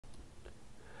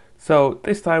So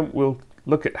this time we'll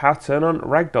look at how to turn on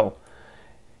Ragdoll.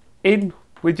 In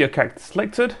with your character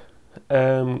selected,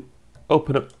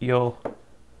 open up your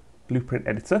blueprint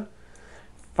editor,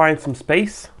 find some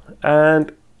space,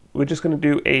 and we're just going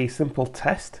to do a simple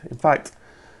test. In fact,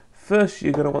 first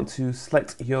you're going to want to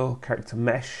select your character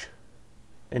mesh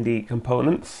in the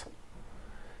components.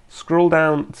 Scroll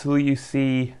down till you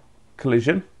see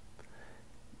collision.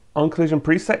 On collision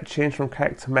preset, change from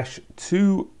character mesh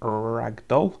to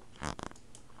Ragdoll.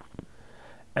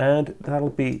 And that'll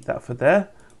be that for there.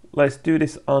 Let's do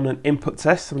this on an input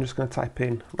test. So I'm just going to type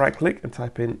in, right click and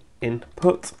type in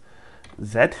input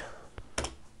Z.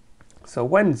 So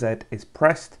when Z is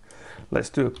pressed, let's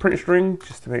do a print string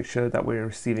just to make sure that we're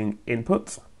receiving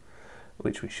input,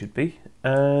 which we should be.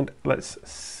 And let's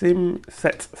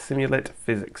set simulate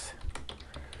physics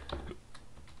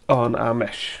on our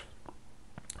mesh.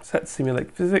 Set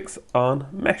simulate physics on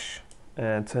mesh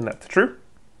and turn that to true.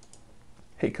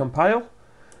 Hit compile.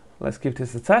 Let's give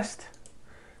this a test.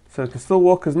 So it can still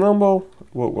walk as normal,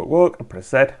 walk, and press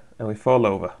Z, and we fall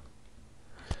over.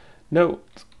 Note,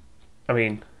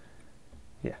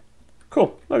 yeah,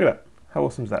 cool, look at that. How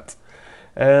awesome is that?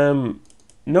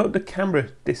 Note the camera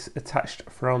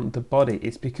disattached from the body.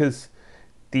 It's because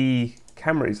the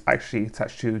camera is actually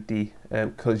attached to the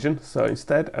collision. So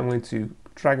instead, I'm going to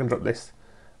drag and drop this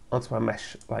onto my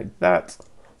mesh like that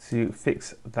to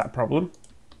fix that problem.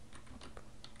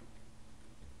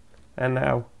 And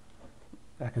now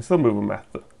I can still move with my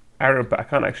arrow, but I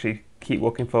can't actually keep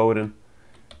walking forward and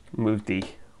move the...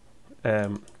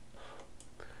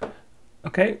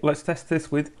 Okay, let's test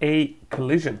this with a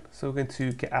collision. So we're going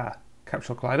to get our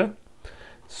capsule collider,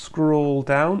 scroll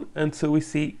down until we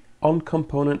see on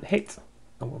component hit,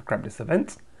 and we'll grab this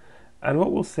event. And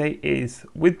what we'll say is,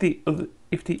 with the other,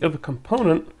 if the other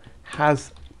component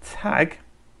has tag,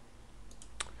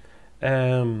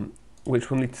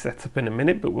 which we'll need to set up in a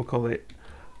minute, but we'll call it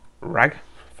rag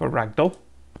for Ragdoll,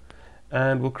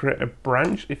 and we'll create a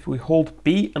branch. If we hold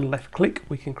B and left click,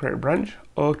 we can create a branch.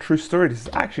 Or true story, this is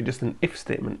actually just an if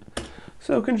statement.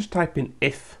 So we can just type in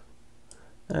if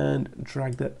and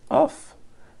drag that off.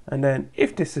 And then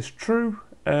if this is true,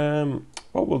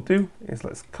 what we'll do is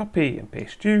let's copy and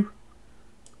paste you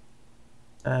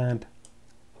and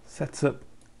set up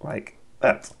like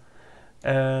that.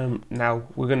 Now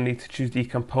we're going to need to choose the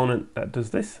component that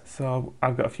does this. So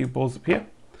I've got a few balls up here.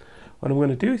 What I'm going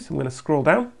to do is I'm going to scroll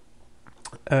down,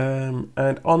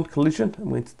 and on collision I'm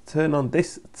going to turn on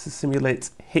this to simulate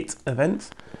hit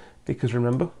event, because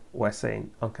remember we're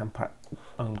saying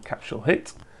on capsule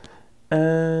hit.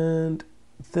 And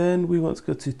then we want to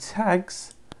go to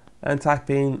tags and type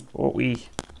in what we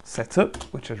set up,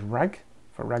 which is rag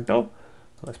for Ragdoll.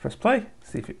 Let's press play,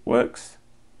 see if it works.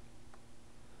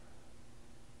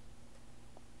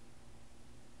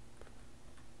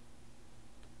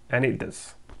 And it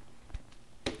does.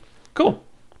 Cool,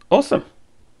 awesome.